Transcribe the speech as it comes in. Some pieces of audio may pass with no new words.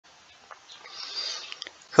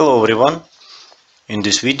Hello everyone. In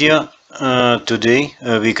this video today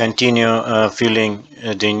we continue filling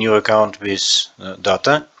the new account with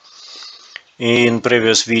data. In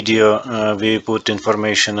previous video we put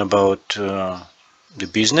information about the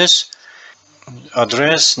business,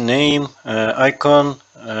 address, name, icon,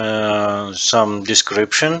 some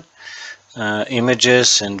description,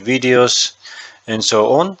 images and videos and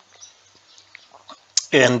so on.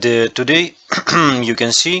 And today you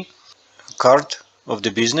can see card of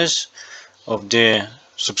the business of the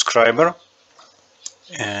subscriber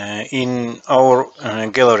in our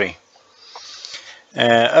gallery.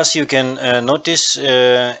 As you can notice,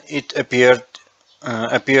 it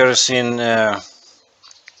appears in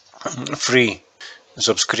free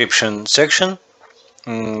subscription section.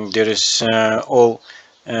 There is all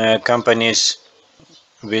companies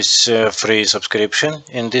with free subscription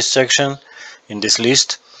in this section, in this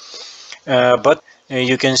list. But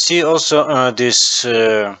you can see also this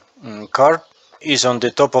card is on the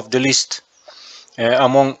top of the list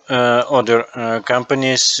among other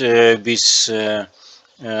companies with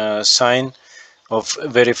sign of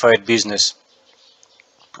verified business.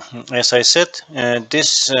 As I said,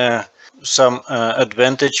 this some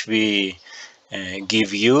advantage we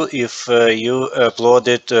give you if you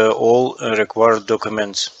uploaded all required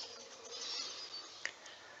documents.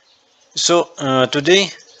 So today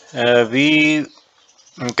we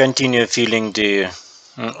continue filling the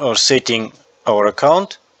or setting our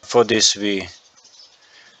account. For this we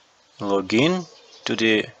log in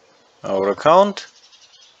to our account.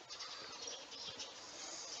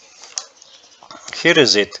 Here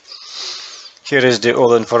is it. Here is the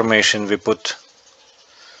all information we put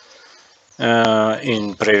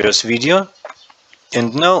in previous video,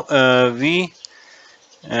 and now we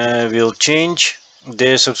will change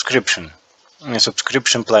the subscription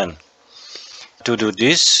plan. To do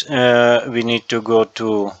this we need to go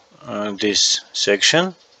to this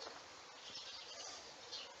section.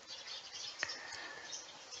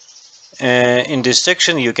 In this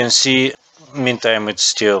section you can see meantime it's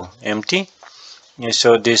still empty.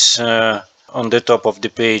 So this on the top of the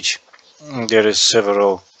page there is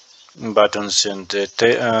several buttons and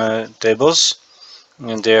tables,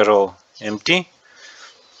 and they are all empty.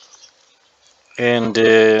 And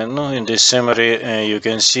in this summary you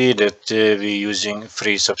can see that we're using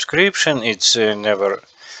free subscription. It's never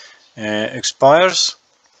expires.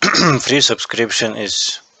 Free subscription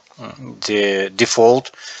is the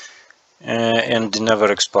default and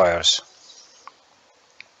never expires.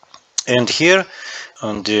 And here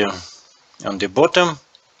on the bottom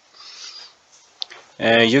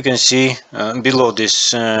you can see below this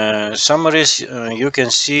summaries you can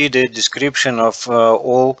see the description of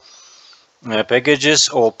all packages,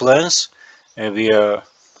 all plans we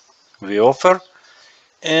offer,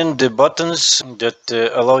 and the buttons that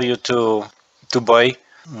allow you to buy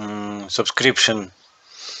subscription.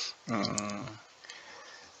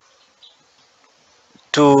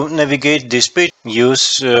 To navigate this page,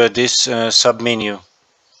 use this submenu.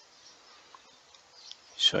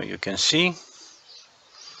 So you can see.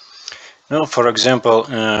 Now, for example,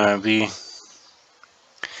 we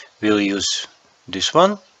will use this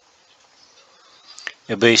one,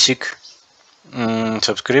 a basic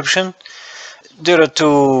subscription. There are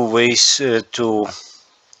two ways to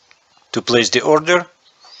place the order.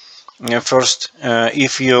 First,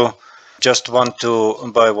 if you just want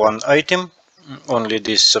to buy one item, only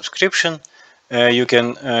this subscription, you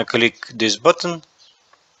can click this button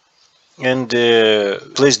and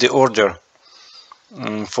place the order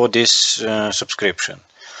for this subscription.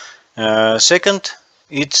 Second,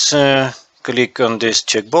 it's click on this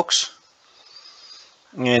checkbox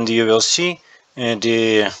and you will see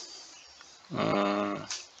the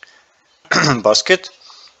basket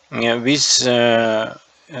with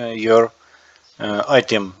your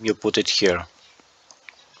item. You put it here.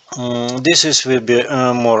 This will be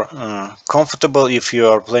more comfortable if you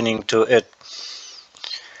are planning to add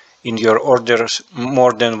in your orders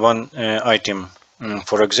more than one item.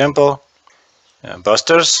 For example,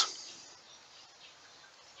 busters,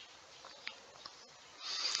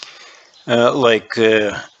 like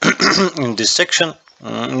in this section.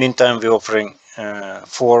 Meantime, we're offering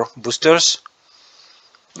 4 boosters.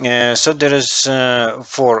 So there is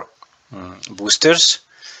 4 boosters.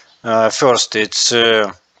 First, it's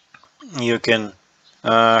you can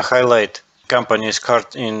highlight company's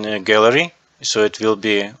card in gallery, so it will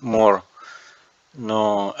be more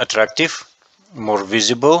attractive, more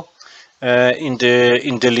visible in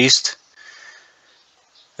the list.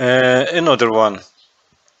 Another one,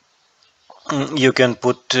 you can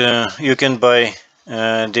put you can buy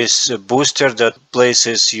this booster that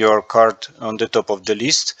places your card on the top of the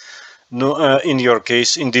list. No, in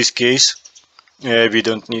this case, we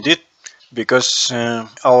don't need it, because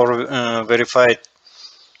our verified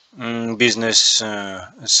business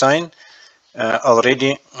sign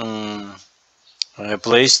already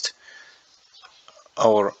placed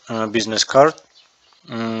our business card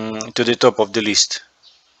to the top of the list.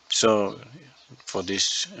 So for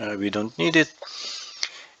this we don't need it.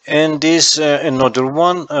 And this another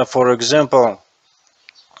one, for example,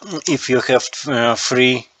 if you have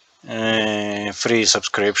free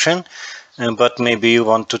subscription, but maybe you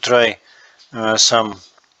want to try some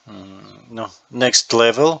next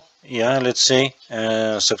level, yeah, let's say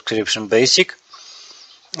subscription basic,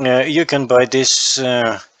 you can buy this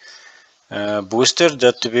booster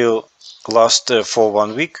that will last for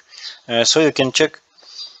 1 week, so you can check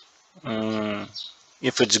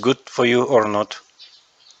if it's good for you or not.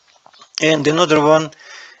 And another one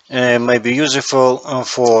may be useful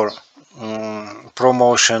for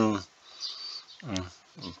promotion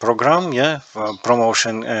program, yeah, for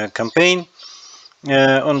promotion campaign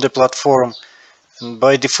on the platform. And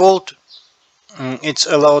by default, it's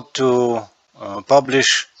allowed to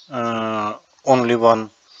publish only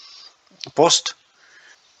one post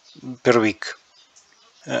per week.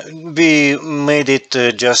 We made it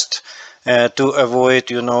just to avoid,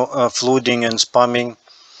 flooding and spamming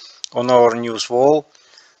on our news wall,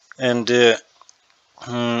 and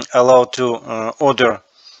allow to other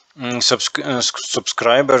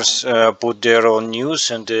subscribers put their own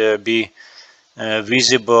news and be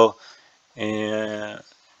visible in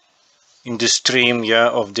the stream, yeah,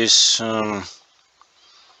 of this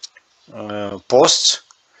posts,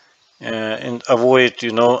 and avoid,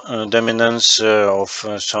 dominance of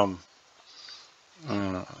some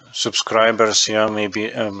subscribers, yeah, maybe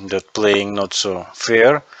that playing not so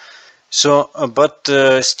fair. So but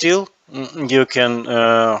still you can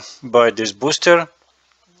buy this booster,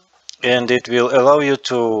 and it will allow you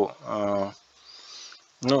to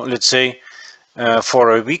let's say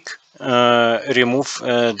for a week remove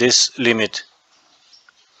this limit,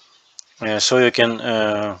 so you can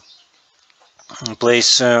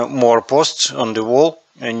place more posts on the wall,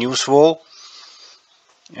 a news wall,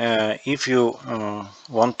 if you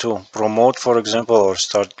want to promote, for example, or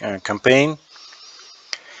start a campaign.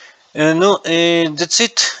 That's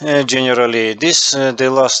it. Generally, this the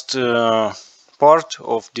last part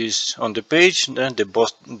of this on the page,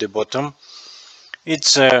 the bottom.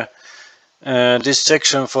 It's this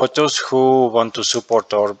section for those who want to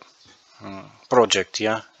support our project.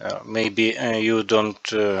 Yeah, maybe you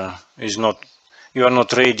don't you are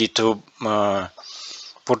not ready to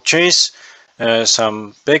purchase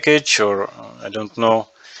some package, or I don't know,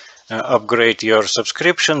 upgrade your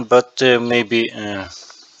subscription, but maybe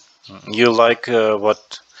you like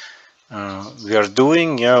what we are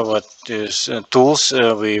doing, yeah, what is tools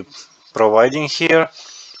we providing here,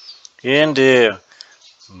 and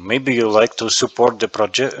maybe you like to support the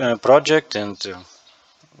project and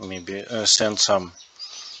maybe send some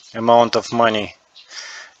amount of money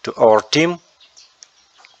to our team.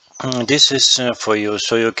 This is for you,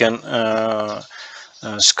 so you can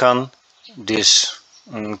scan this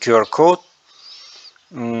QR code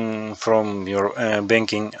from your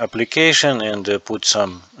banking application and put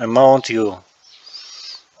some amount you're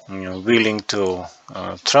willing to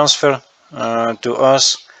transfer to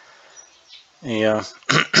us. Yeah.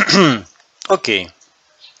 Okay,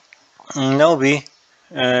 now we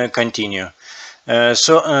continue.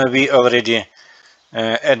 So we already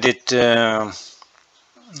added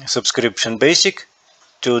subscription basic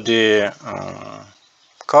to the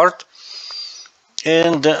card,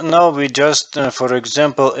 and now we just for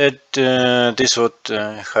example add this would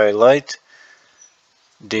highlight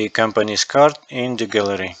the company's card in the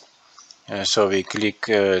gallery. So we click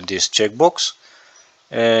this checkbox,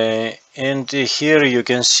 and here you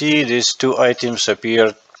can see these two items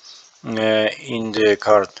appear in the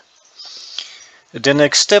card. The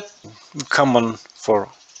next step, common for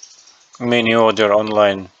many other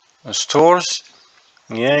online stores,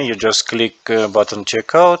 yeah, you just click button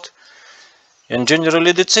checkout, and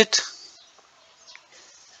generally that's it.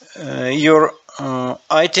 Your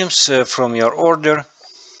items from your order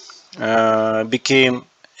became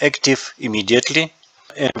active immediately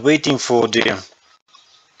and waiting for the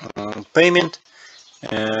payment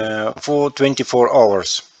for 24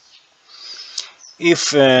 hours.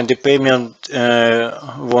 If the payment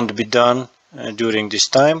won't be done during this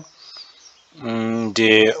time,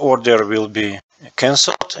 the order will be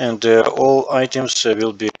cancelled and all items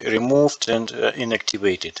will be removed and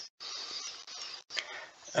inactivated.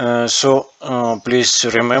 So please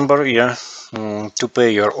remember, yeah, to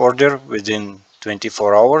pay your order within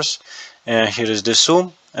 24 hours. Here is the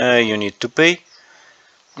sum you need to pay.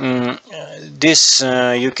 This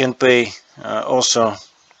you can pay also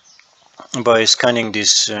by scanning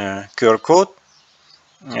this QR code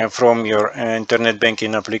from your internet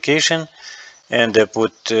banking application, and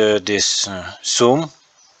put this sum,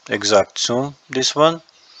 exact sum, this one,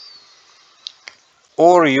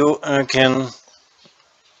 or you can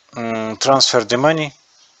transfer the money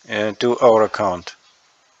to our account.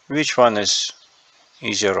 Which one is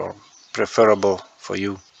easier or preferable for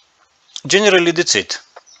you? Generally, that's it.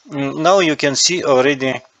 Now you can see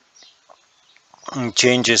already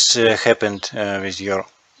changes happened with your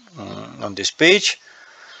on this page.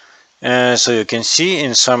 So you can see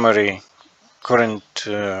in summary, current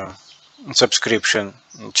subscription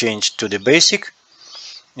changed to the basic,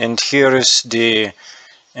 and here is the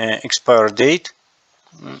expire date.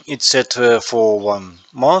 It's set for 1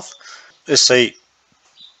 month. As I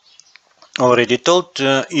already told,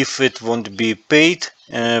 if it won't be paid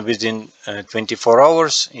within 24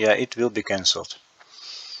 hours, yeah, it will be cancelled,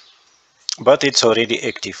 but it's already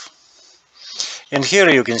active. And here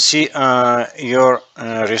you can see your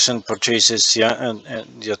recent purchases, yeah, and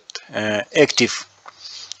active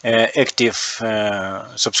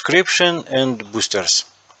subscription and boosters,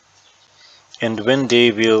 and when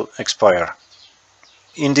they will expire.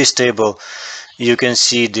 In this table you can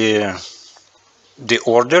see the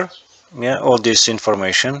order, yeah, all this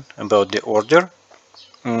information about the order.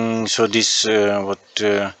 So this what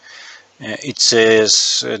it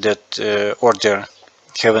says that order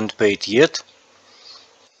haven't paid yet.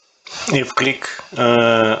 If click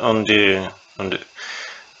on the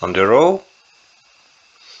row,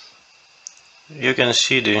 you can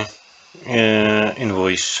see the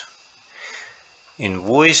invoice.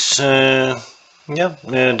 Yeah,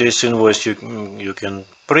 this invoice you can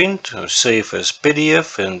print or save as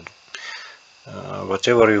PDF and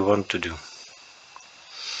whatever you want to do.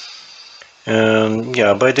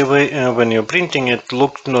 Yeah, by the way, when you're printing it,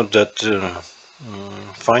 looks not that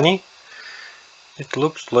funny. It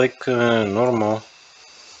looks like a normal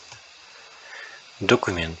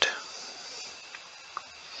document.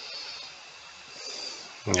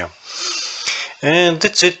 Yeah, and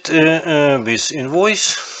that's it with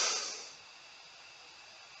invoice.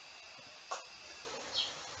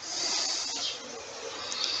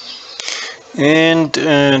 And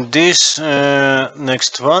this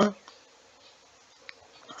next one,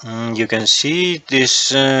 you can see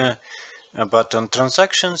this button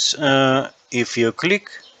transactions. If you click,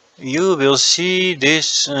 you will see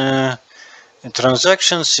this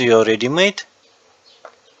transactions you already made.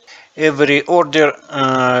 Every order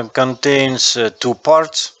contains 2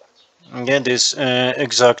 parts. Yeah, this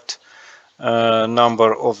exact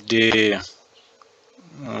number of the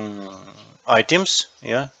items,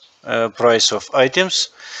 yeah, price of items,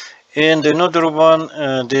 and another one,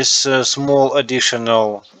 this small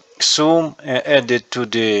additional sum added to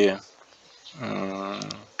the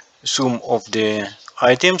sum of the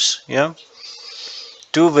items, yeah,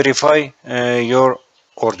 to verify your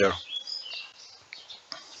order.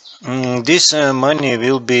 This money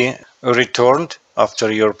will be returned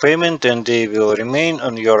after your payment, and they will remain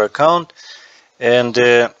on your account, and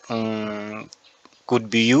could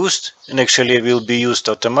be used, and actually will be used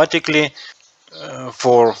automatically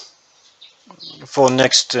for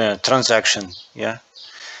next transaction. Yeah.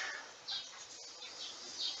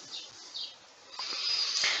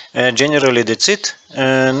 Generally that's it.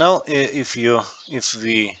 Now if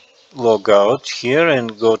we log out here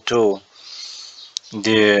and go to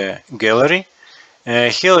the gallery,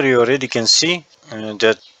 here you already can see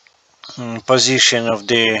that position of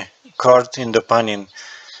the card in the panel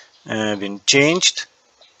been changed.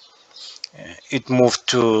 It moved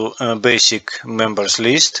to basic members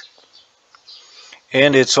list,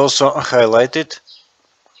 and it's also highlighted,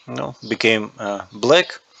 became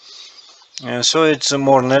black. So it's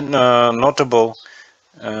more notable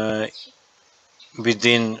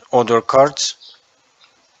within other cards.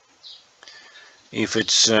 If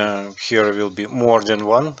it's here will be more than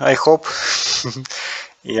one, I hope.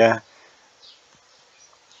 Yeah.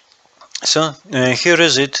 So here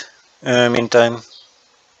is it. Meantime,